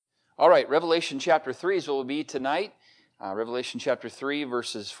All right, Revelation chapter 3 is what will be tonight. Revelation chapter 3,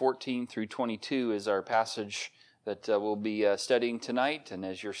 verses 14 through 22 is our passage that we'll be studying tonight. And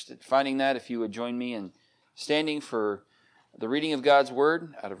as you're finding that, if you would join me in standing for the reading of God's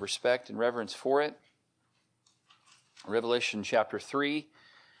Word out of respect and reverence for it. Revelation chapter 3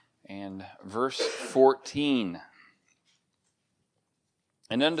 and verse 14.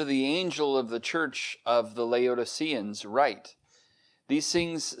 And unto the angel of the church of the Laodiceans write, These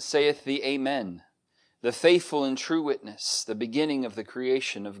things saith the Amen, the faithful and true witness, the beginning of the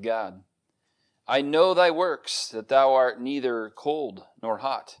creation of God. I know thy works, that thou art neither cold nor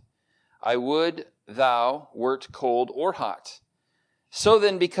hot. I would thou wert cold or hot. So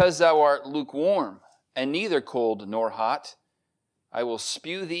then, because thou art lukewarm, and neither cold nor hot, I will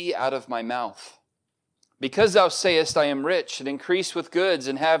spew thee out of my mouth. Because thou sayest, I am rich, and increase with goods,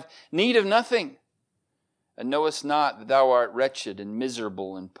 and have need of nothing, and knowest not that thou art wretched, and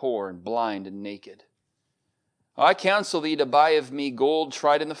miserable, and poor, and blind, and naked. I counsel thee to buy of me gold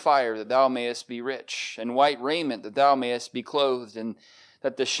tried in the fire, that thou mayest be rich, and white raiment, that thou mayest be clothed, and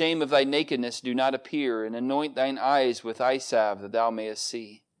that the shame of thy nakedness do not appear, and anoint thine eyes with eye salve, that thou mayest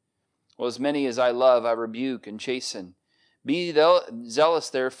see. Well, as many as I love, I rebuke and chasten. Be thou zealous,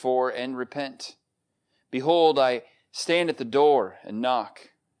 therefore, and repent. Behold, I stand at the door and knock.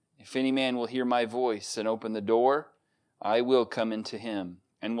 If any man will hear my voice and open the door, I will come into him,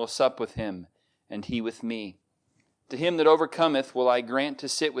 and will sup with him, and he with me. To him that overcometh will I grant to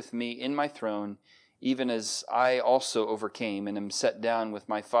sit with me in my throne, even as I also overcame, and am set down with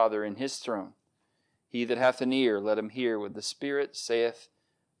my Father in his throne. He that hath an ear, let him hear what the Spirit saith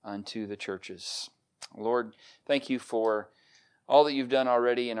unto the churches. Lord, thank you for all that you've done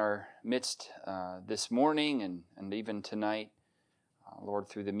already in our midst this morning and even tonight. Lord,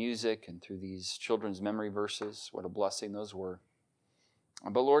 through the music and through these children's memory verses, what a blessing those were.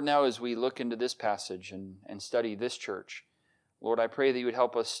 But Lord, now as we look into this passage and study this church, Lord, I pray that you would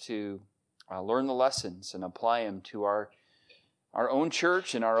help us to learn the lessons and apply them to our own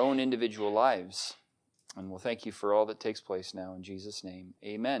church and our own individual lives. And we'll thank you for all that takes place now in Jesus' name.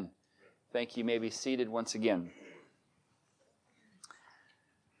 Amen. Thank you. You may be seated once again.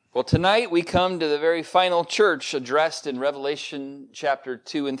 Well, tonight we come to the very final church addressed in Revelation chapter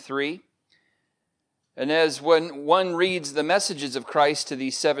 2 and 3. And as when one reads the messages of Christ to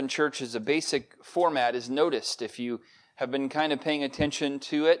these seven churches, a basic format is noticed. If you have been kind of paying attention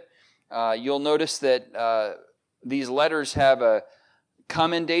to it, you'll notice that these letters have a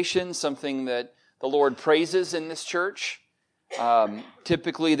commendation, something that the Lord praises in this church.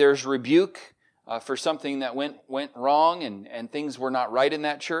 Typically there's rebuke for something that went wrong and things were not right in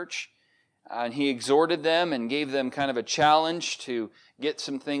that church. And he exhorted them and gave them kind of a challenge to get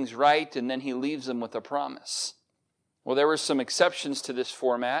some things right, and then he leaves them with a promise. Well, there were some exceptions to this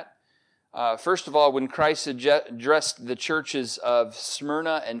format. First of all, when Christ addressed the churches of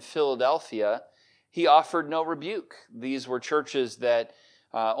Smyrna and Philadelphia, he offered no rebuke. These were churches that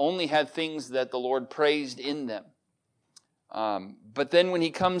only had things that the Lord praised in them. But then when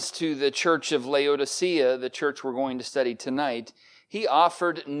he comes to the church of Laodicea, the church we're going to study tonight, he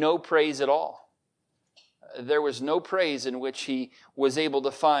offered no praise at all. There was no praise in which he was able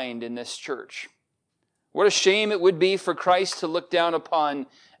to find in this church. What a shame it would be for Christ to look down upon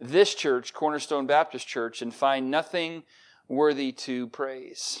this church, Cornerstone Baptist Church, and find nothing worthy to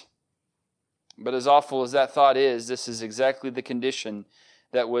praise. But as awful as that thought is, this is exactly the condition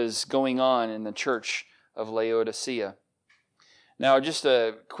that was going on in the church of Laodicea. Now, just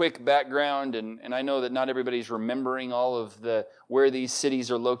a quick background, and I know that not everybody's remembering all of where these cities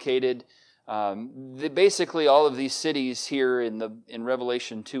are located. Basically, all of these cities here in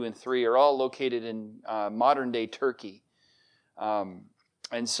Revelation 2 and 3 are all located in modern-day Turkey. And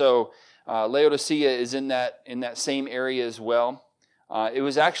so Laodicea is in that same area as well. It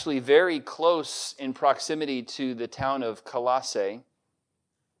was actually very close in proximity to the town of Colossae.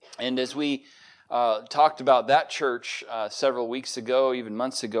 And as we talked about that church several weeks ago, even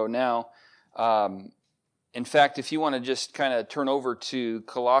months ago now. In fact, if you want to just kind of turn over to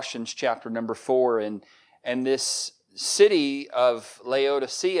Colossians chapter number 4, and this city of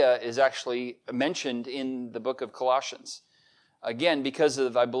Laodicea is actually mentioned in the book of Colossians. Again, because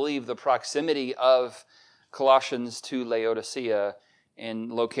of, I believe, the proximity of Colossians to Laodicea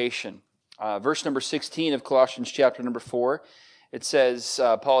in location. Verse number 16 of Colossians chapter number 4. It says,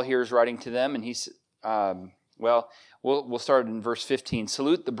 Paul here is writing to them, and he's, we'll start in verse 15.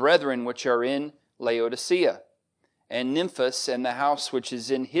 Salute the brethren which are in Laodicea, and Nymphas, and the house which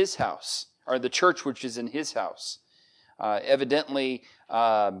is in his house, or the church which is in his house. Evidently,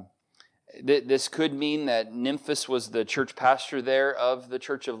 This could mean that Nymphas was the church pastor there of the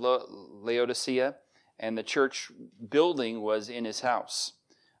church of Laodicea, and the church building was in his house.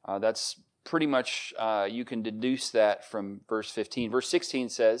 That's pretty much, you can deduce that from verse 15. Verse 16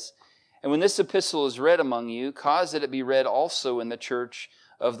 says, "And when this epistle is read among you, cause that it be read also in the church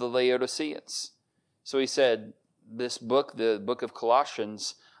of the Laodiceans." So he said, this book, the book of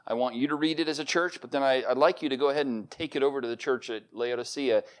Colossians, I want you to read it as a church, but then I'd like you to go ahead and take it over to the church at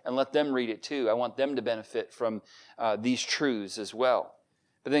Laodicea and let them read it too. I want them to benefit from these truths as well.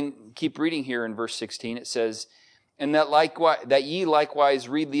 But then keep reading here in verse 16. It says, "And that ye likewise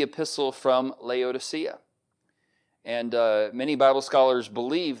read the epistle from Laodicea." And many Bible scholars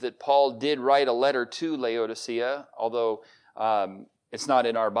believe that Paul did write a letter to Laodicea, although it's not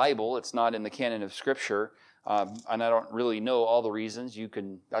in our Bible, it's not in the canon of Scripture. And I don't really know all the reasons.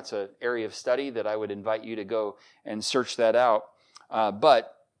 That's an area of study that I would invite you to go and search that out.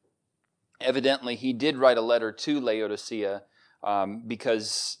 But evidently he did write a letter to Laodicea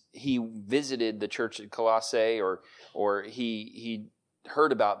because he visited the church at Colossae, or he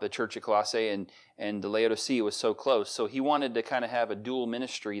heard about the church at Colossae, and the Laodicea was so close. So he wanted to kind of have a dual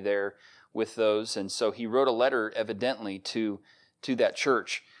ministry there with those. And so he wrote a letter evidently to that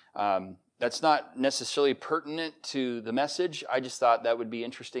church. That's not necessarily pertinent to the message. I just thought that would be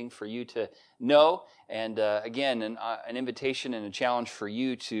interesting for you to know. And again, an invitation and a challenge for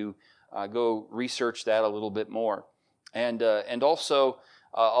you to go research that a little bit more. And also,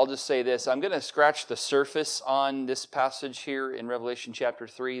 I'll just say this. I'm going to scratch the surface on this passage here in Revelation chapter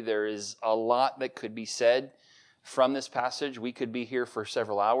 3. There is a lot that could be said from this passage. We could be here for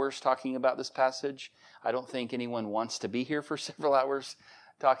several hours talking about this passage. I don't think anyone wants to be here for several hours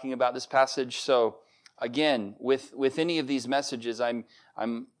talking about this passage. So again, with any of these messages,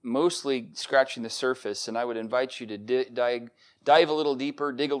 I'm mostly scratching the surface, and I would invite you to dive a little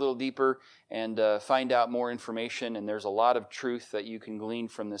deeper, dig a little deeper, and find out more information. And there's a lot of truth that you can glean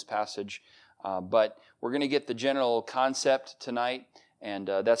from this passage. But we're going to get the general concept tonight, and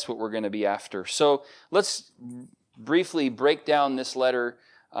that's what we're going to be after. So let's briefly break down this letter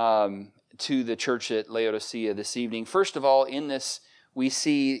to the church at Laodicea this evening. First of all, in this, we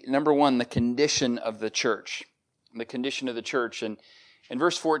see, number one, the condition of the church. The condition of the church. And in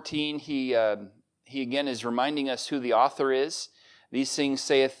verse 14, he again is reminding us who the author is. "These things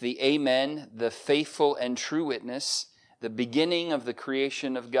saith the Amen, the faithful and true witness, the beginning of the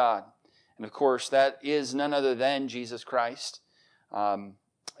creation of God." And of course, that is none other than Jesus Christ.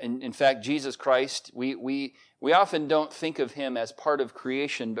 In fact, Jesus Christ, we often don't think of him as part of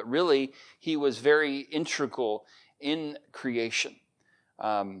creation, but really, he was very integral in creation.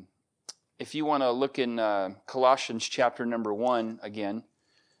 If you want to look in Colossians chapter number 1 again,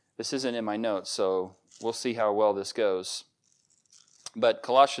 this isn't in my notes, so we'll see how well this goes. But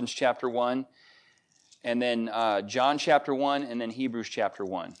Colossians chapter 1, and then John chapter 1, and then Hebrews chapter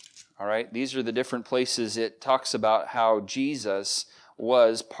 1. All right, these are the different places it talks about how Jesus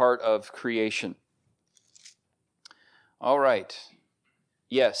was part of creation. All right.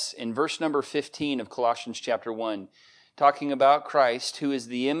 Yes, in verse number 15 of Colossians chapter 1, talking about Christ, who is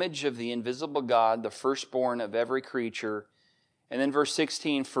the image of the invisible God, the firstborn of every creature. And then verse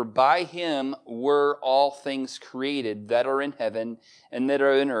 16, "For by him were all things created that are in heaven and that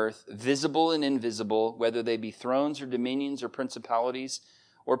are in earth, visible and invisible, whether they be thrones or dominions or principalities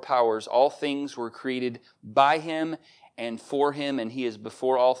or powers. All things were created by him and for him, and he is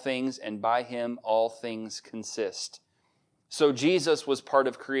before all things, and by him all things consist." So Jesus was part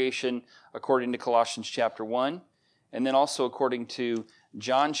of creation according to Colossians chapter 1. And then also according to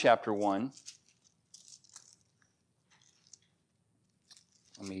John chapter 1.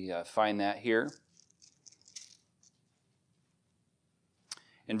 Let me find that here.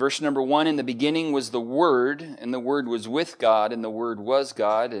 In verse number 1, "In the beginning was the Word, and the Word was with God, and the Word was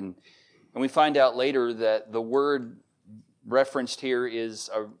God." And we find out later that the Word referenced here is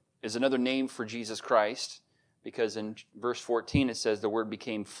another name for Jesus Christ, because in verse 14 it says the Word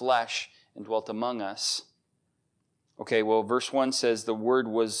became flesh and dwelt among us. Okay, well, verse 1 says the Word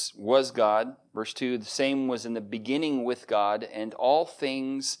was God. Verse 2, "The same was in the beginning with God, and all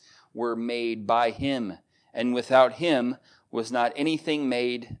things were made by him. And without him was not anything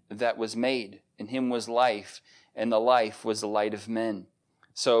made that was made. In him was life, and the life was the light of men."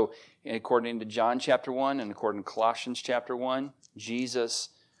 So, according to John chapter 1 and according to Colossians chapter 1, Jesus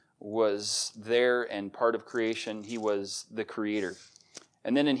was there and part of creation. He was the creator.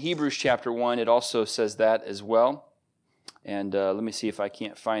 And then in Hebrews chapter 1, it also says that as well. And let me see if I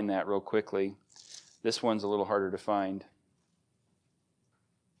can't find that real quickly. This one's a little harder to find.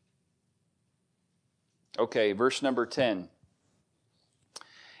 Okay, verse number 10.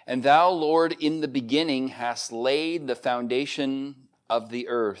 And thou, Lord, in the beginning hast laid the foundation of the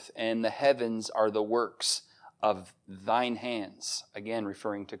earth, and the heavens are the works of thine hands. Again,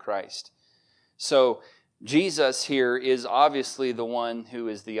 referring to Christ. So Jesus here is obviously the one who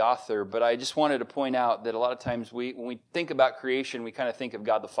is the author, but I just wanted to point out that a lot of times when we think about creation, we kind of think of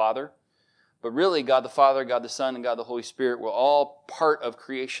God the Father. But really, God the Father, God the Son, and God the Holy Spirit were all part of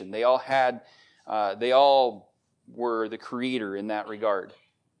creation. They all were the creator in that regard.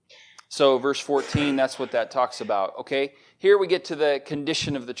 So verse 14, that's what that talks about. Okay, here we get to the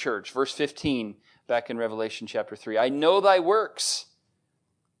condition of the church. Verse 15, back in Revelation chapter 3. I know thy works.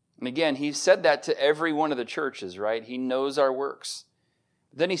 And again, he said that to every one of the churches, right? He knows our works.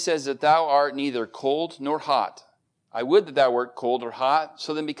 Then he says that thou art neither cold nor hot. I would that thou wert cold or hot.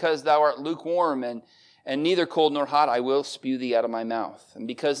 So then because thou art lukewarm and neither cold nor hot, I will spew thee out of my mouth. And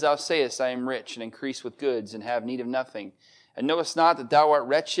because thou sayest, I am rich and increase with goods and have need of nothing, and knowest not that thou art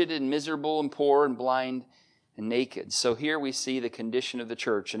wretched and miserable and poor and blind and naked. So here we see the condition of the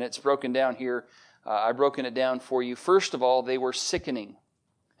church. And it's broken down here. I've broken it down for you. First of all, they were sickening.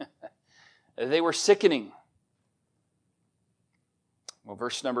 They were sickening. Well,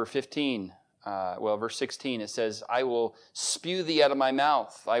 verse number 15. Verse 16, it says, I will spew thee out of my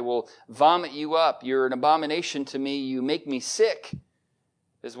mouth. I will vomit you up. You're an abomination to me. You make me sick,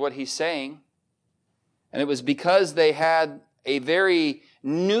 is what he's saying. And it was because they had a very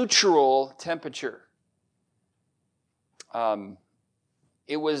neutral temperature.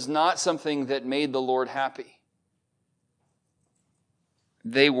 It was not something that made the Lord happy.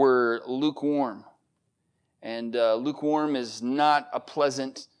 They were lukewarm. And lukewarm is not a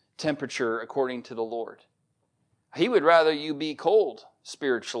pleasant temperature according to the Lord. He would rather you be cold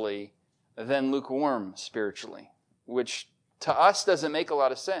spiritually than lukewarm spiritually, which to us doesn't make a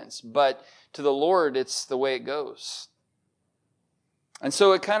lot of sense, but to the Lord, it's the way it goes. And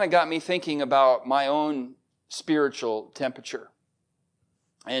so it kind of got me thinking about my own spiritual temperature.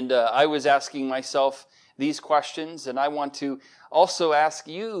 And I was asking myself these questions, and I want to also ask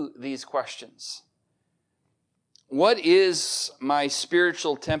you these questions. What is my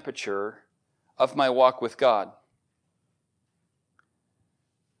spiritual temperature of my walk with God?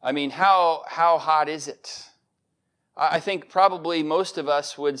 I mean, how hot is it? I think probably most of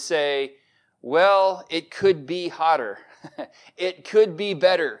us would say, well, it could be hotter. It could be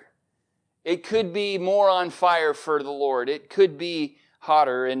better. It could be more on fire for the Lord. It could be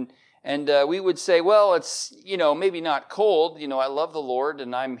hotter. And we would say, well, it's, maybe not cold. I love the Lord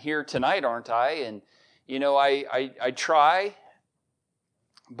and I'm here tonight, aren't I? And, I try,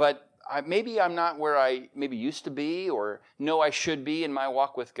 but maybe I'm not where I maybe used to be or know I should be in my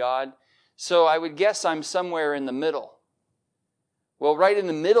walk with God. So I would guess I'm somewhere in the middle. Well, right in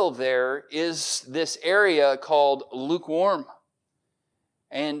the middle there is this area called lukewarm.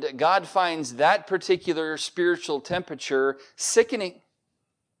 And God finds that particular spiritual temperature sickening.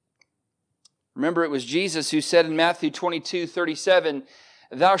 Remember, it was Jesus who said in Matthew 22:37,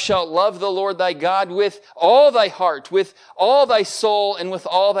 thou shalt love the Lord thy God with all thy heart, with all thy soul, and with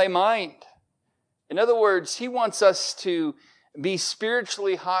all thy mind. In other words, he wants us to be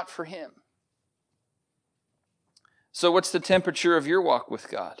spiritually hot for him. So what's the temperature of your walk with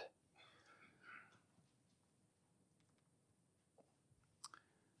God?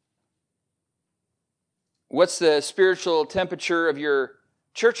 What's the spiritual temperature of your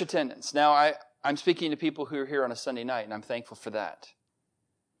church attendance? Now, I'm speaking to people who are here on a Sunday night, and I'm thankful for that.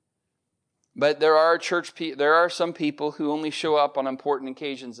 But there are some people who only show up on important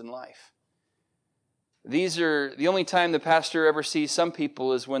occasions in life. These are the only time the pastor ever sees some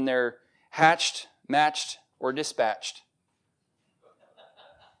people is when they're hatched, matched, or dispatched.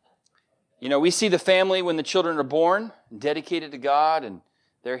 We see the family when the children are born, dedicated to God, and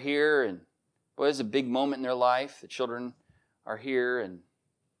they're here, and boy, it's a big moment in their life. The children are here, and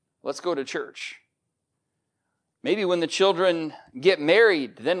let's go to church. Maybe when the children get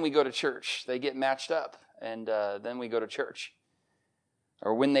married, then we go to church. They get matched up, and then we go to church.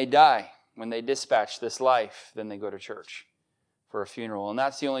 Or when they die, when they dispatch this life, then they go to church for a funeral. And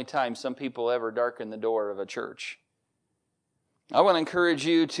that's the only time some people ever darken the door of a church. I want to encourage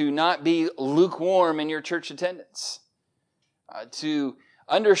you to not be lukewarm in your church attendance. To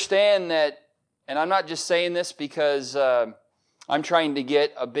understand that, and I'm not just saying this because I'm trying to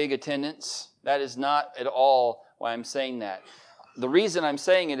get a big attendance. That is not at all why I'm saying that. The reason I'm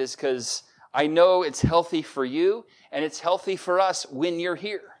saying it is because I know it's healthy for you and it's healthy for us when you're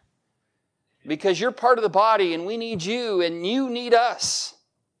here. Because you're part of the body and we need you and you need us.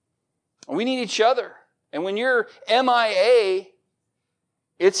 We need each other. And when you're MIA,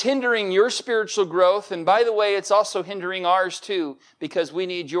 It's hindering your spiritual growth. And by the way, it's also hindering ours too, because we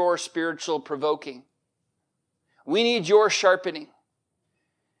need your spiritual provoking. We need your sharpening.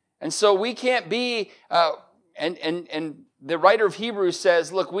 And so we can't be, and the writer of Hebrews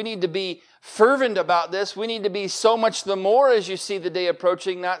says, look, we need to be fervent about this. We need to be so much the more as you see the day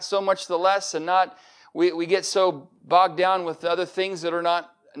approaching, not so much the less, and not, we get so bogged down with other things that are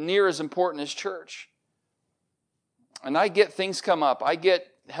not near as important as church. And I get things come up. I get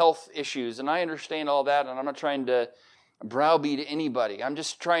health issues, and I understand all that, and I'm not trying to browbeat anybody. I'm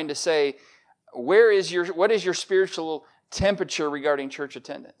just trying to say, what is your spiritual temperature regarding church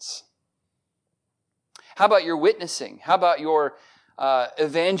attendance? How about your witnessing? How about your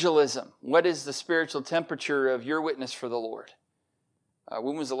evangelism? What is the spiritual temperature of your witness for the Lord?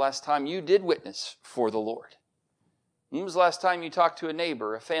 When was the last time you did witness for the Lord? When was the last time you talked to a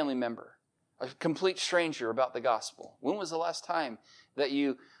neighbor, a family member, a complete stranger about the gospel? When was the last time that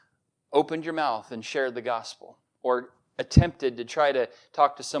you opened your mouth and shared the gospel or attempted to try to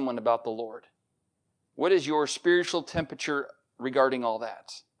talk to someone about the Lord? What is your spiritual temperature regarding all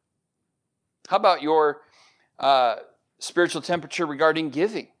that? How about your spiritual temperature regarding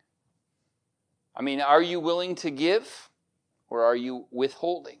giving? I mean, are you willing to give or are you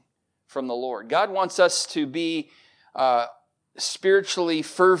withholding from the Lord? God wants us to be spiritually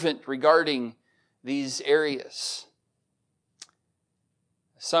fervent regarding these areas.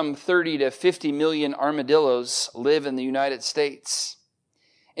 Some 30 to 50 million armadillos live in the United States.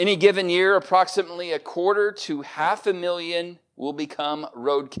 Any given year, approximately 1/4 to 500,000 will become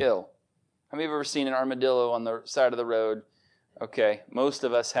roadkill. How many of you have ever seen an armadillo on the side of the road? Okay, most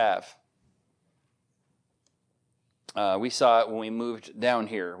of us have. We saw it when we moved down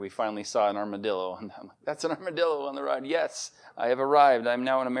here. We finally saw an armadillo. And I'm like, that's an armadillo on the road. Yes, I have arrived. I'm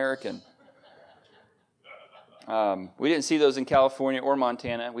now an American. We didn't see those in California or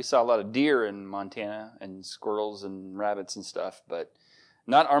Montana. We saw a lot of deer in Montana and squirrels and rabbits and stuff, but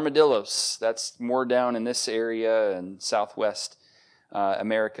not armadillos. That's more down in this area in southwest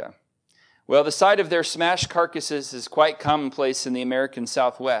America. Well, the sight of their smashed carcasses is quite commonplace in the American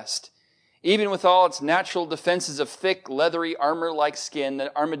Southwest. Even with all its natural defenses of thick, leathery, armor-like skin,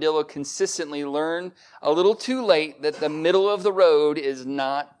 the armadillo consistently learn a little too late that the middle of the road is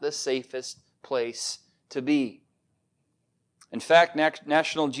not the safest place to be. In fact,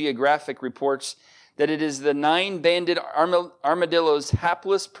 National Geographic reports that it is the 9-banded armadillo's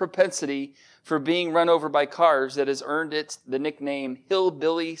hapless propensity for being run over by cars that has earned it the nickname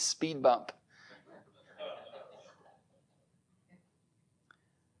Hillbilly Speed Bump.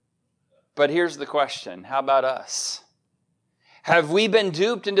 But here's the question. How about us? Have we been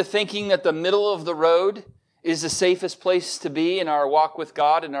duped into thinking that the middle of the road is the safest place to be in our walk with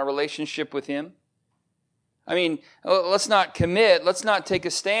God and our relationship with Him? I mean, let's not commit, let's not take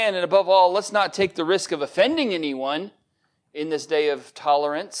a stand, and above all, let's not take the risk of offending anyone in this day of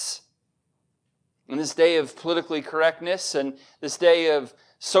tolerance, in this day of politically correctness, and this day of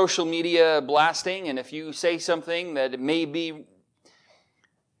social media blasting, and if you say something that may be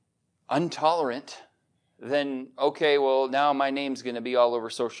intolerant, then okay, well, now my name's going to be all over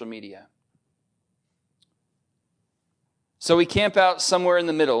social media. So we camp out somewhere in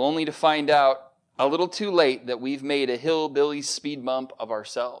the middle, only to find out a little too late that we've made a hillbilly speed bump of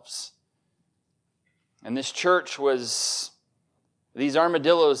ourselves. And this church was these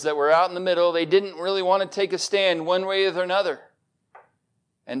armadillos that were out in the middle. They didn't really want to take a stand one way or another.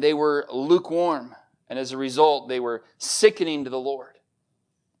 And they were lukewarm. And as a result, they were sickening to the Lord.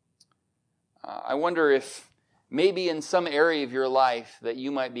 I wonder if maybe in some area of your life that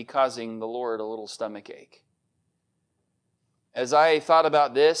you might be causing the Lord a little stomach ache. As I thought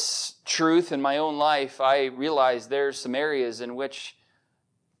about this truth in my own life, I realized there's some areas in which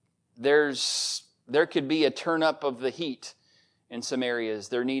there could be a turn up of the heat in some areas.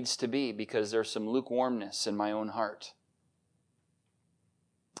 There needs to be, because there's some lukewarmness in my own heart.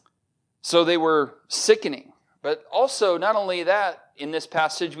 So they were sickening. But also, not only that, in this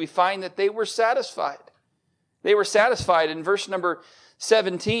passage, we find that they were satisfied. They were satisfied in verse number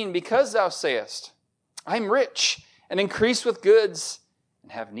 17, because thou sayest, I'm rich and increase with goods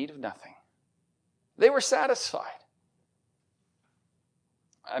and have need of nothing. They were satisfied.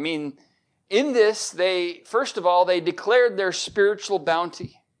 I mean, in this, first of all, they declared their spiritual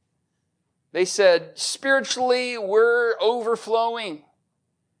bounty. They said, spiritually, we're overflowing.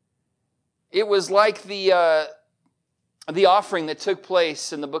 It was like the offering that took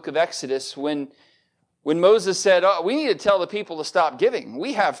place in the book of Exodus when Moses said, we need to tell the people to stop giving.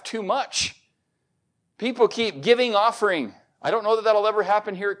 We have too much. People keep giving offering. I don't know that that'll ever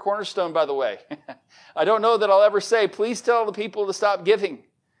happen here at Cornerstone, by the way. I don't know that I'll ever say, please tell the people to stop giving.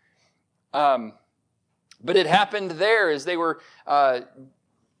 But it happened there as they were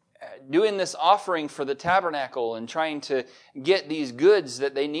doing this offering for the tabernacle and trying to get these goods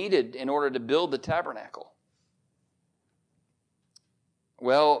that they needed in order to build the tabernacle.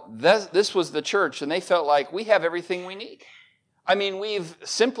 Well, this was the church, and they felt like we have everything we need. I mean, we've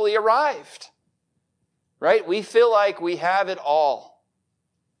simply arrived, right? We feel like we have it all.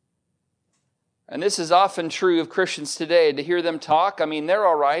 And this is often true of Christians today. To hear them talk, I mean, they're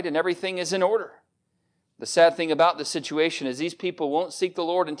all right and everything is in order. The sad thing about the situation is these people won't seek the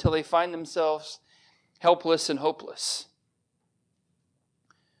Lord until they find themselves helpless and hopeless.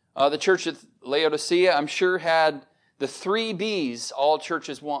 The church at Laodicea, I'm sure, had the 3 B's all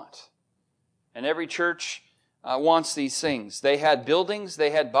churches want. And every church wants these things. They had buildings,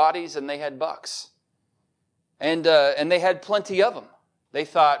 they had bodies, and they had bucks. And they had plenty of them. They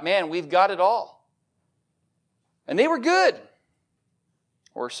thought, man, we've got it all. And they were good.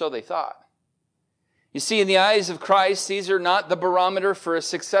 Or so they thought. You see, in the eyes of Christ, these are not the barometer for a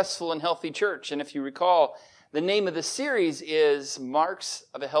successful and healthy church. And if you recall, the name of the series is Marks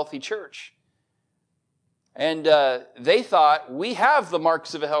of a Healthy Church. And they thought, we have the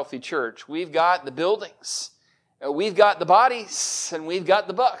marks of a healthy church. We've got the buildings. We've got the bodies. And we've got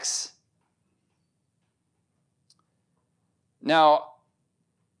the bucks. Now,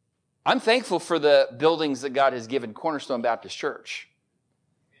 I'm thankful for the buildings that God has given Cornerstone Baptist Church.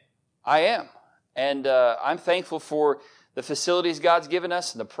 I am. And I'm thankful for the facilities God's given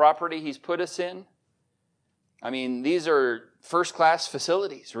us and the property He's put us in. I mean, these are first-class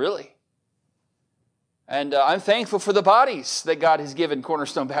facilities, really. And I'm thankful for the bodies that God has given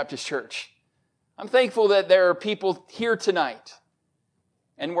Cornerstone Baptist Church. I'm thankful that there are people here tonight.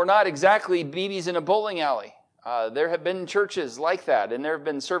 And we're not exactly BBs in a bowling alley. There have been churches like that, and there have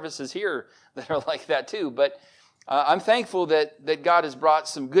been services here that are like that too. But I'm thankful that God has brought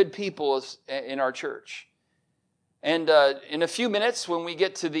some good people in our church. And in a few minutes, when we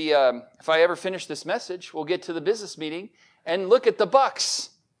get to the, if I ever finish this message, we'll get to the business meeting and look at the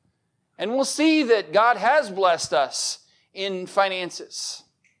bucks. And we'll see that God has blessed us in finances.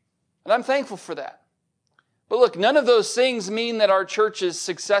 And I'm thankful for that. But look, none of those things mean that our church is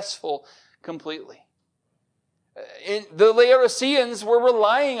successful completely. The Laodiceans were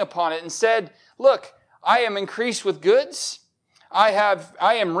relying upon it and said, look, I am increased with goods, I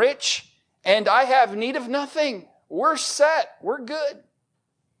am rich, and I have need of nothing. We're set. We're good.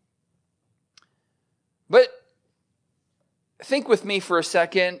 But think with me for a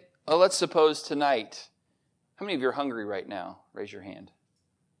second. Let's suppose tonight, how many of you are hungry right now? Raise your hand.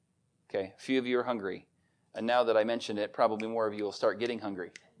 Okay, a few of you are hungry. And now that I mentioned it, probably more of you will start getting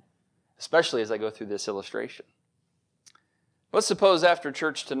hungry, especially as I go through this illustration. Let's suppose after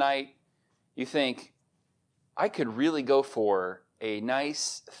church tonight, you think, I could really go for a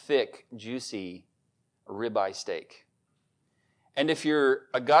nice, thick, juicy ribeye steak. And if you're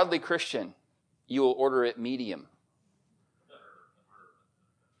a godly Christian, you will order it medium.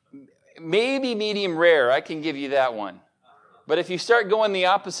 Maybe medium rare, I can give you that one. But if you start going the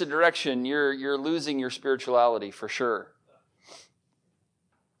opposite direction, you're losing your spirituality for sure.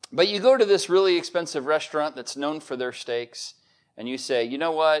 But you go to this really expensive restaurant that's known for their steaks, and you say, you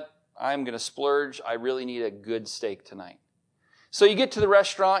know what? I'm going to splurge. I really need a good steak tonight. So you get to the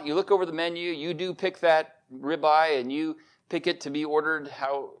restaurant, you look over the menu, you do pick that ribeye, and you pick it to be ordered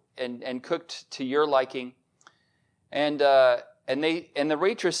and cooked to your liking. And the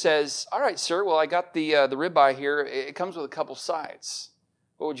waitress says, all right, sir, well, I got the ribeye here. It comes with a couple sides.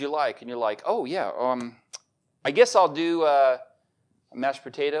 What would you like? And you're like, oh, yeah, I guess I'll do mashed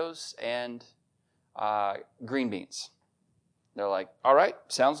potatoes and green beans. They're like, all right,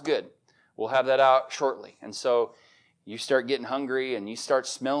 sounds good. We'll have that out shortly. And so you start getting hungry and you start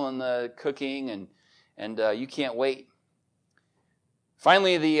smelling the cooking and you can't wait.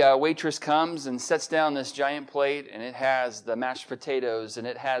 Finally, the waitress comes and sets down this giant plate, and it has the mashed potatoes and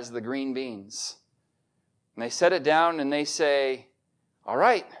it has the green beans. And they set it down and they say, all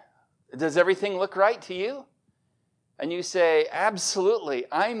right, does everything look right to you? And you say, absolutely,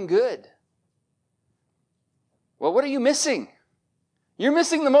 I'm good. Well, what are you missing? You're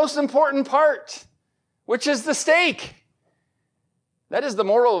missing the most important part, which is the steak. That is the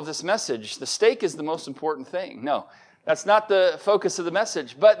moral of this message. The steak is the most important thing. No, that's not the focus of the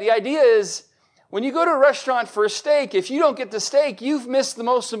message. But the idea is, when you go to a restaurant for a steak, if you don't get the steak, you've missed the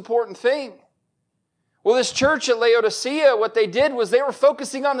most important thing. Well, this church at Laodicea, what they did was they were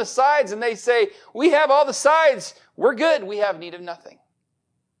focusing on the sides, and they say, we have all the sides. We're good. We have need of nothing.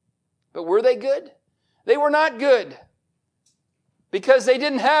 But were they good? They were not good. Because they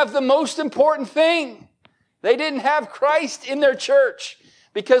didn't have the most important thing. They didn't have Christ in their church.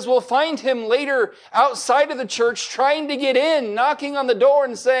 because we'll find him later outside of the church trying to get in, knocking on the door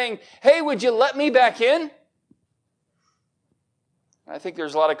and saying, "Hey, would you let me back in?" I think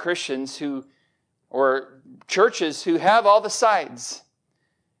there's a lot of Christians or churches who have all the sides.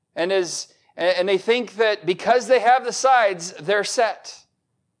 And they think that because they have the sides, they're set.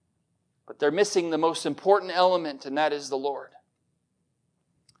 But they're missing the most important element, and that is the Lord.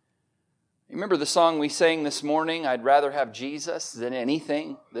 Remember the song we sang this morning, "I'd rather have Jesus than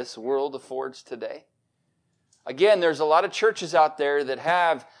anything this world affords today"? Again, there's a lot of churches out there that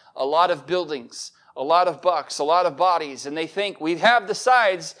have a lot of buildings, a lot of bucks, a lot of bodies, and they think we have the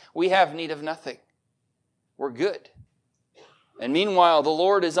sides, we have need of nothing. We're good. And meanwhile, the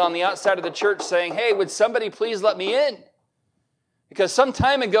Lord is on the outside of the church saying, "Hey, would somebody please let me in?" Because some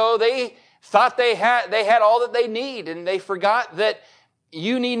time ago, they thought they had all that they need, and they forgot that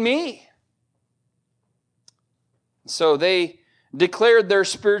you need me. So they declared their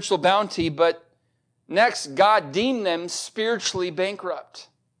spiritual bounty, but next, God deemed them spiritually bankrupt.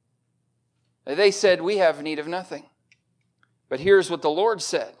 They said, "We have need of nothing." But here's what the Lord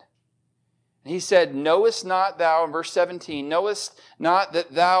said. He said, "Knowest not thou," in verse 17, "knowest not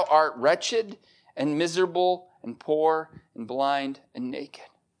that thou art wretched and miserable and poor and blind and naked?"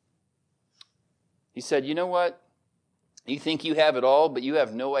 He said, "You know what? You think you have it all, but you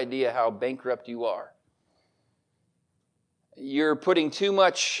have no idea how bankrupt you are. You're putting too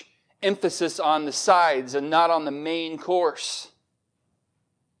much emphasis on the sides and not on the main course."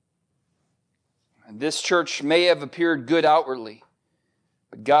 This church may have appeared good outwardly,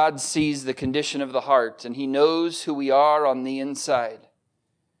 but God sees the condition of the heart, and He knows who we are on the inside.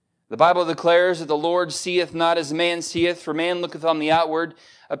 The Bible declares that the Lord seeth not as man seeth, for man looketh on the outward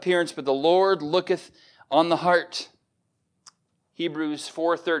appearance, but the Lord looketh on the heart. Hebrews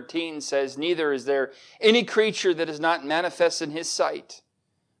 4:13 says, "Neither is there any creature that is not manifest in His sight,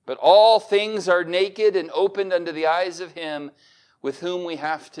 but all things are naked and opened unto the eyes of Him with whom we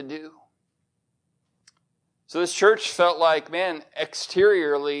have to do." So this church felt like, man,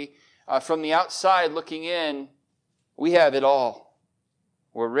 exteriorly, from the outside looking in, we have it all.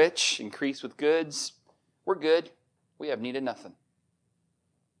 We're rich, increased with goods. We're good. We have need of nothing.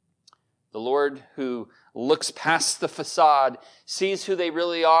 The Lord, who looks past the facade, sees who they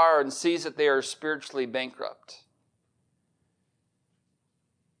really are and sees that they are spiritually bankrupt.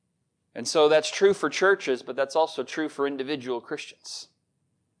 And so that's true for churches, but that's also true for individual Christians.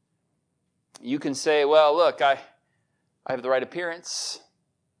 You can say, "Well, look, I have the right appearance.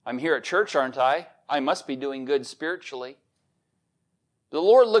 I'm here at church, aren't I? I must be doing good spiritually." The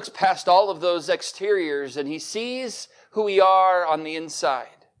Lord looks past all of those exteriors, and He sees who we are on the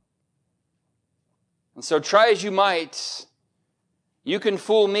inside. And so try as you might, you can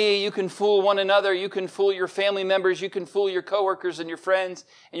fool me, you can fool one another, you can fool your family members, you can fool your coworkers and your friends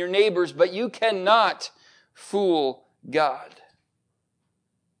and your neighbors, but you cannot fool God.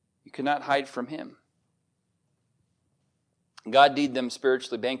 You cannot hide from Him. God deemed them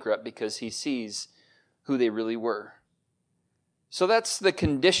spiritually bankrupt because He sees who they really were. So that's the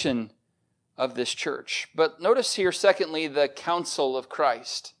condition of this church. But notice here, secondly, the counsel of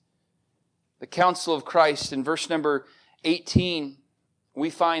Christ. The counsel of Christ. In verse number 18, we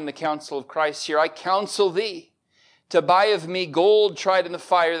find the counsel of Christ here. "I counsel thee to buy of me gold tried in the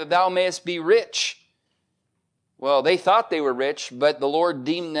fire, that thou mayest be rich." Well, they thought they were rich, but the Lord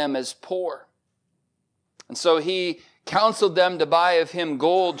deemed them as poor. And so He counseled them to buy of Him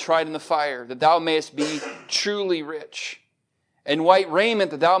gold tried in the fire, that thou mayest be truly rich, and white raiment,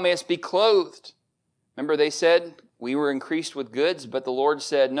 that thou mayest be clothed. Remember, they said, "We were increased with goods," but the Lord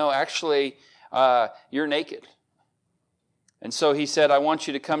said, "No, actually, you're naked." And so He said, "I want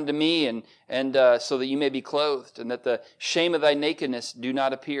you to come to me, and so that you may be clothed, and that the shame of thy nakedness do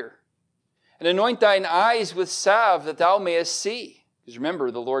not appear. And anoint thine eyes with salve, that thou mayest see." Because remember,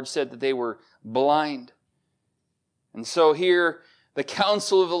 the Lord said that they were blind. And so here, the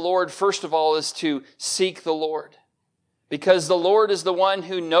counsel of the Lord, first of all, is to seek the Lord. Because the Lord is the one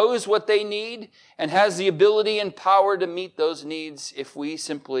who knows what they need and has the ability and power to meet those needs if we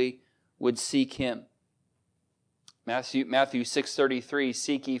simply would seek Him. Matthew 6:33,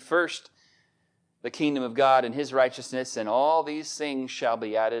 "Seek ye first the kingdom of God and His righteousness, and all these things shall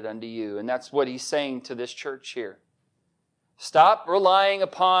be added unto you." And that's what He's saying to this church here. Stop relying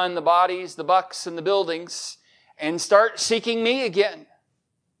upon the bodies, the bucks, and the buildings, and start seeking me again.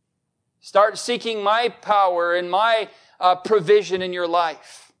 Start seeking my power and my provision in your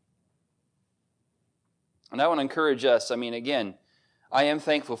life. And I want to encourage us. Again, I am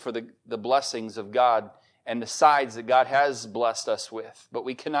thankful for the blessings of God and the sides that God has blessed us with. But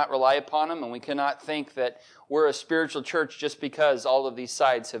we cannot rely upon them, and we cannot think that we're a spiritual church just because all of these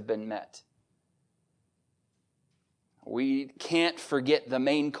sides have been met. We can't forget the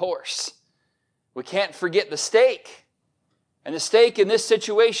main course. We can't forget the steak. And the steak in this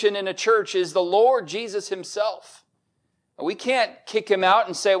situation in a church is the Lord Jesus Himself. We can't kick Him out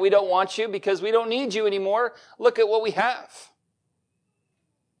and say, we don't want you because we don't need you anymore. Look at what we have.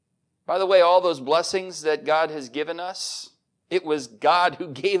 By the way, all those blessings that God has given us, it was God who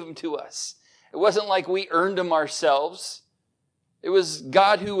gave them to us. It wasn't like we earned them ourselves. It was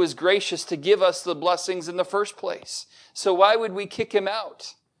God who was gracious to give us the blessings in the first place. So why would we kick Him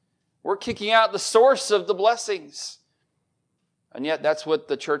out? We're kicking out the source of the blessings. And yet that's what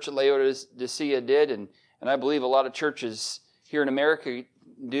the church at Laodicea did, and I believe a lot of churches here in America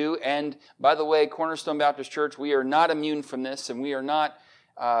do. And by the way, Cornerstone Baptist Church, we are not immune from this, and we are not,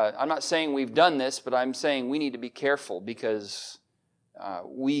 I'm not saying we've done this, but I'm saying we need to be careful because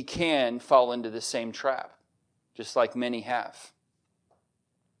we can fall into the same trap, just like many have.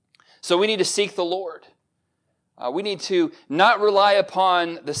 So we need to seek the Lord. We need to not rely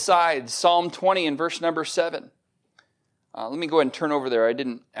upon the sides. Psalm 20 and verse number 7. Let me go ahead and turn over there. I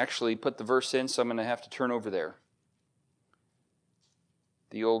didn't actually put the verse in, so I'm going to have to turn over there.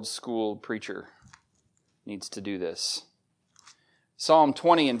 The old school preacher needs to do this. Psalm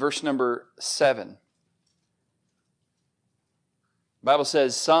 20 and verse number 7. The Bible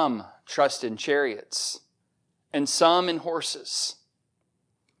says, some trust in chariots and some in horses,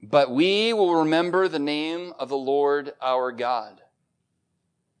 but we will remember the name of the Lord our God.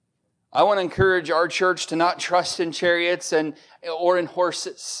 I want to encourage our church to not trust in chariots or in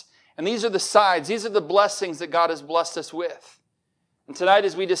horses. And these are the sides, these are the blessings that God has blessed us with. And tonight,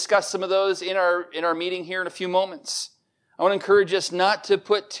 as we discuss some of those in our meeting here in a few moments, I want to encourage us not to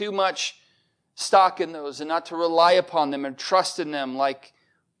put too much stock in those and not to rely upon them and trust in them like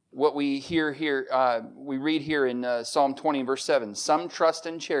what we hear here. We read here in Psalm 20 verse 7. Some trust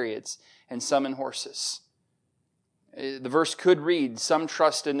in chariots and some in horses. The verse could read, some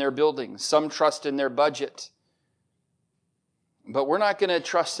trust in their buildings, some trust in their budget. But we're not going to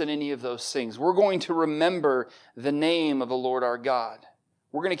trust in any of those things. We're going to remember the name of the Lord our God.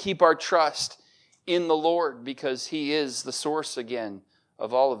 We're going to keep our trust in the Lord because He is the source again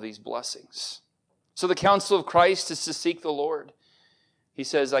of all of these blessings. So the counsel of Christ is to seek the Lord. He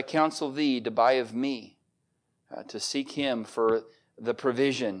says, I counsel thee to buy of me, to seek Him for the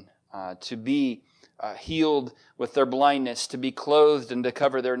provision, to be healed with their blindness, to be clothed and to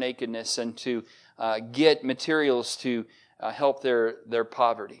cover their nakedness, and to get materials to help their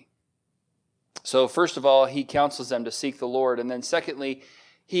poverty. So first of all, He counsels them to seek the Lord. And then secondly,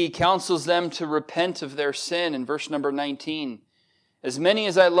 He counsels them to repent of their sin in verse number 19. As many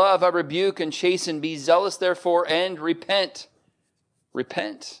as I love, I rebuke and chasten. Be zealous, therefore, and repent.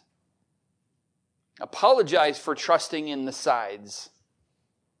 Repent. Apologize for trusting in the sides.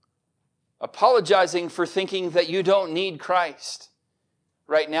 Apologizing for thinking that you don't need Christ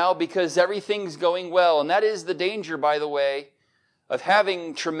right now because everything's going well. And that is the danger, by the way, of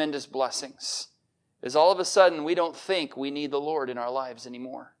having tremendous blessings. Is all of a sudden we don't think we need the Lord in our lives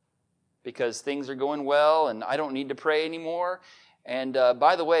anymore because things are going well and I don't need to pray anymore. And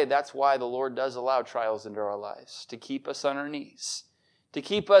by the way, that's why the Lord does allow trials into our lives, to keep us on our knees, to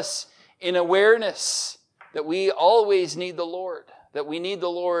keep us in awareness that we always need the Lord, that we need the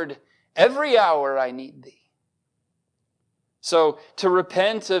Lord every hour I need thee. So to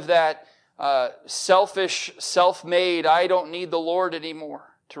repent of that selfish, self-made, I don't need the Lord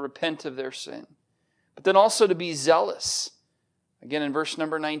anymore, to repent of their sin. But then also to be zealous. Again, in verse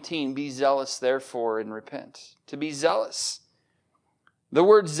number 19, be zealous therefore and repent. To be zealous. The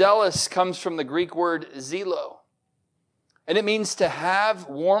word zealous comes from the Greek word zelo. And it means to have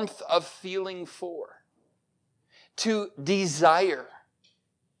warmth of feeling for. To desire.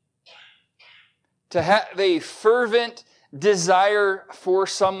 To have a fervent desire for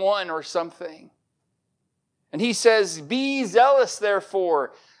someone or something. And he says, be zealous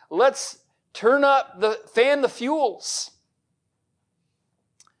therefore. Let's fan the fuels.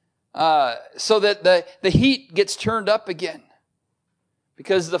 So that the heat gets turned up again.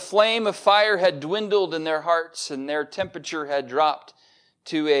 Because the flame of fire had dwindled in their hearts and their temperature had dropped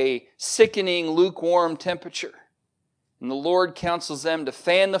to a sickening, lukewarm temperature. And the Lord counsels them to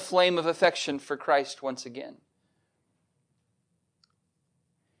fan the flame of affection for Christ once again.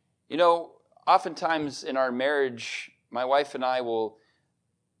 You know, oftentimes in our marriage, my wife and I will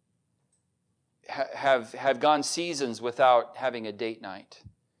have gone seasons without having a date night.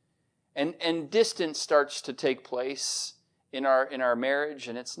 And distance starts to take place in our marriage,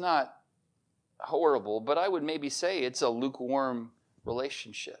 and it's not horrible, but I would maybe say it's a lukewarm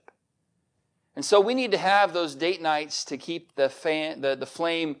relationship. And so we need to have those date nights to keep the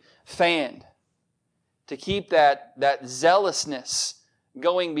flame fanned, to keep that zealousness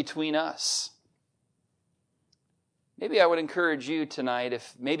going between us. Maybe I would encourage you tonight,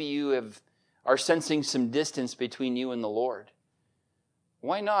 if maybe you are sensing some distance between you and the Lord,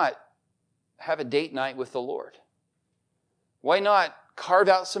 why not have a date night with the Lord? Why not carve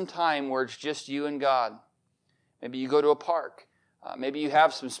out some time where it's just you and God? Maybe you go to a park. Maybe you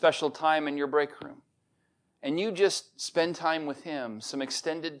have some special time in your break room. And you just spend time with Him, some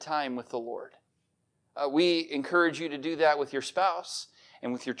extended time with the Lord. We encourage you to do that with your spouse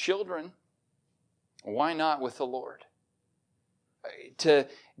and with your children. Why not with the Lord? To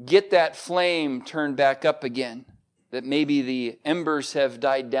get that flame turned back up again. That maybe the embers have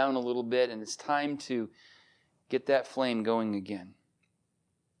died down a little bit and it's time to get that flame going again.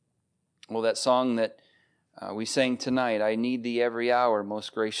 Well, that song that we sang tonight, I need thee every hour,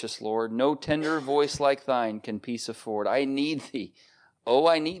 most gracious Lord. No tender voice like thine can peace afford. I need thee. Oh,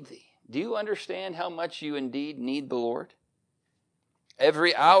 I need thee. Do you understand how much you indeed need the Lord?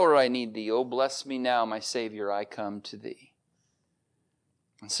 Every hour I need thee. Oh, bless me now, my Savior, I come to thee.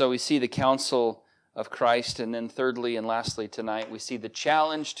 And so we see the counsel of Christ. And then thirdly and lastly tonight, we see the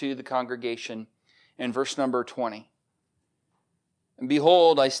challenge to the congregation in verse number 20. And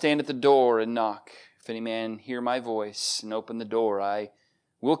behold, I stand at the door and knock. If any man hear my voice and open the door, I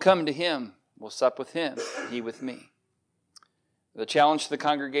will come to him, will sup with him, and he with me. The challenge to the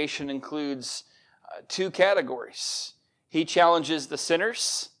congregation includes two categories. He challenges the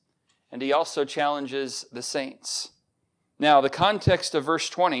sinners, and he also challenges the saints. Now, the context of verse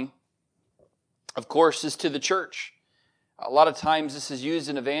 20, of course, is to the church. A lot of times this is used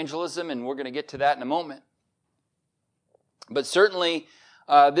in evangelism, and we're going to get to that in a moment. But certainly,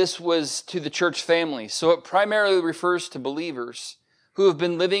 this was to the church family. So it primarily refers to believers who have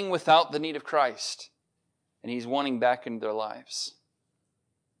been living without the need of Christ. And He's wanting back into their lives.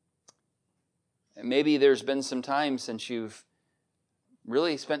 And maybe there's been some time since you've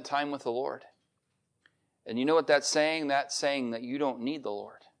really spent time with the Lord. And you know what that's saying? That's saying that you don't need the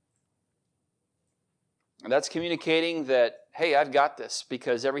Lord. And that's communicating that, hey, I've got this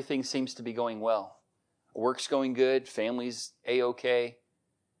because everything seems to be going well. Work's going good, family's A-okay,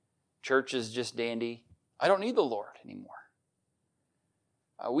 church is just dandy. I don't need the Lord anymore.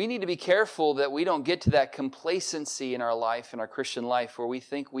 We need to be careful that we don't get to that complacency in our life, in our Christian life, where we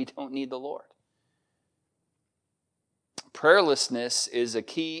think we don't need the Lord. Prayerlessness is a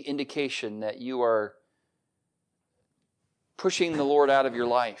key indication that you are pushing the Lord out of your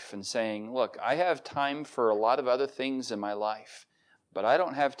life and saying, look, I have time for a lot of other things in my life, but I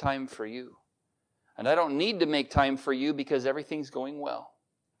don't have time for you. And I don't need to make time for you because everything's going well.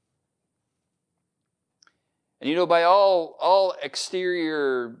 And you know, by all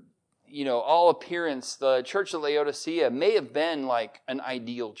exterior, all appearance, the church of Laodicea may have been like an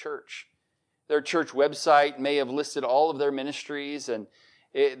ideal church. Their church website may have listed all of their ministries, and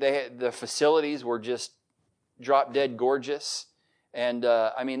the facilities were just drop dead gorgeous. And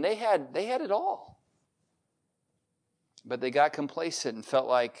they had it all. But they got complacent and felt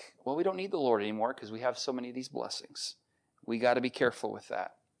like, well, we don't need the Lord anymore because we have so many of these blessings. We got to be careful with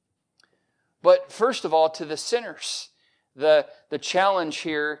that. But first of all, to the sinners, the challenge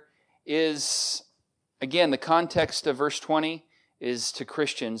here is, again, the context of verse 20 is to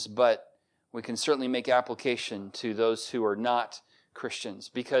Christians, but we can certainly make application to those who are not Christians.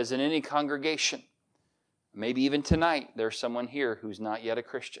 Because in any congregation, maybe even tonight, there's someone here who's not yet a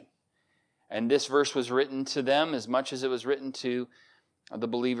Christian. And this verse was written to them as much as it was written to the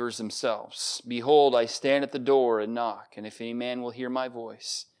believers themselves. Behold, I stand at the door and knock, and if any man will hear my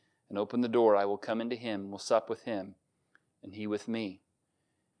voice and open the door, I will come into him, will sup with him, and he with me.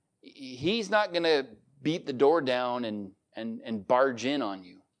 He's not going to beat the door down and barge in on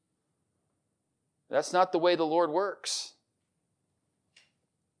you. That's not the way the Lord works.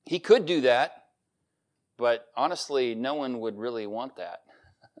 He could do that, but honestly, no one would really want that.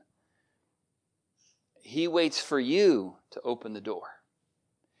 He waits for you to open the door.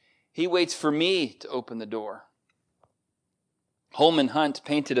 He waits for me to open the door. Holman Hunt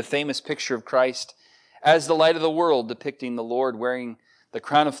painted a famous picture of Christ as the light of the world, depicting the Lord wearing the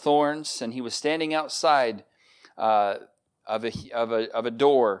crown of thorns, and he was standing outside of a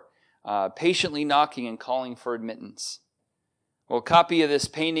door, patiently knocking and calling for admittance. Well, a copy of this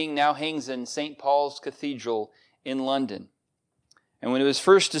painting now hangs in St. Paul's Cathedral in London. And when it was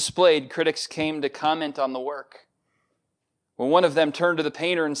first displayed, critics came to comment on the work. Well, one of them turned to the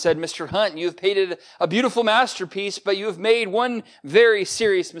painter and said, Mr. Hunt, you have painted a beautiful masterpiece, but you have made one very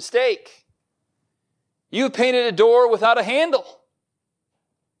serious mistake. You have painted a door without a handle."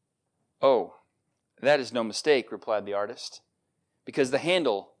 "Oh, that is no mistake," replied the artist, "because the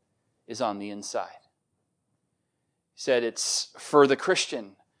handle is on the inside." He said it's for the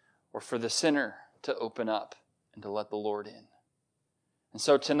Christian or for the sinner to open up and to let the Lord in. And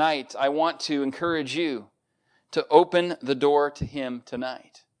so tonight, I want to encourage you to open the door to Him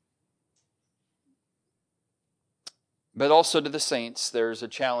tonight. But also to the saints, there's a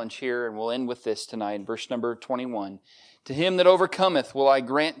challenge here, and we'll end with this tonight, verse number 21. "To him that overcometh will I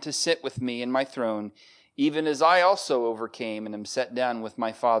grant to sit with me in my throne, even as I also overcame and am set down with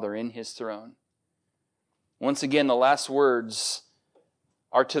my Father in His throne." Once again, the last words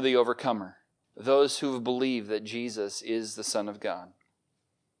are to the overcomer, those who have believed that Jesus is the Son of God.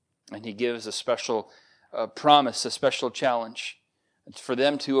 And He gives a special promise, a special challenge. It's for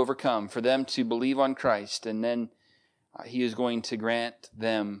them to overcome, for them to believe on Christ, and then He is going to grant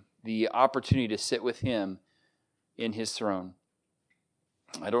them the opportunity to sit with Him in His throne.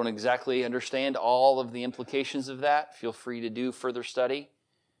 I don't exactly understand all of the implications of that. Feel free to do further study.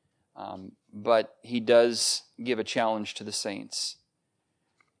 But He does give a challenge to the saints.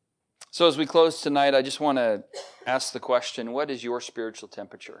 So as we close tonight, I just want to ask the question, what is your spiritual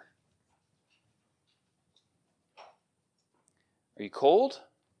temperature? Are you cold?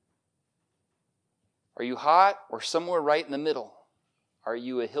 Are you hot, or somewhere right in the middle? Are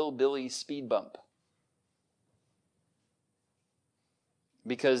you a hillbilly speed bump?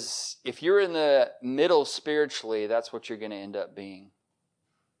 Because if you're in the middle spiritually, that's what you're going to end up being.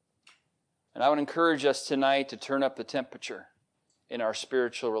 And I would encourage us tonight to turn up the temperature in our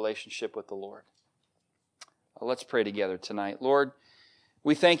spiritual relationship with the Lord. Let's pray together tonight. Lord,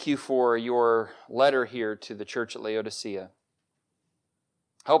 we thank You for Your letter here to the church at Laodicea.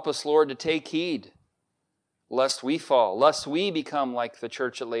 Help us, Lord, to take heed lest we fall, lest we become like the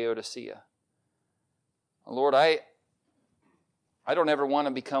church at Laodicea. Lord, I don't ever want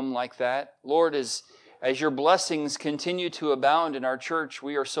to become like that. Lord, as Your blessings continue to abound in our church,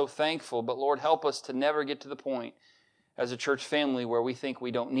 we are so thankful. But Lord, help us to never get to the point as a church family where we think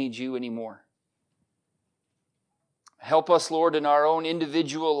we don't need You anymore. Help us, Lord, in our own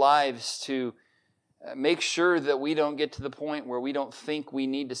individual lives to make sure that we don't get to the point where we don't think we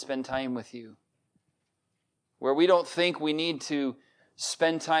need to spend time with You, where we don't think we need to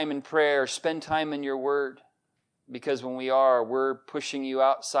spend time in prayer, spend time in Your Word, because when we are, we're pushing You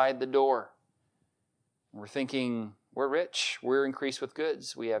outside the door. We're thinking, we're rich, we're increased with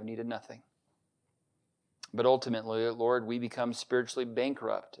goods, we have needed nothing. But ultimately, Lord, we become spiritually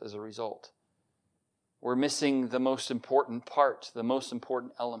bankrupt as a result. We're missing the most important part, the most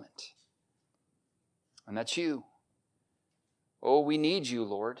important element. And that's You. Oh, we need You,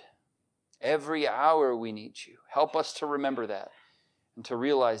 Lord. Every hour we need You. Help us to remember that and to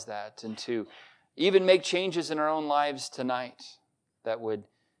realize that and to even make changes in our own lives tonight that would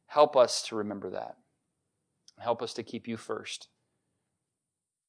help us to remember that. Help us to keep You first.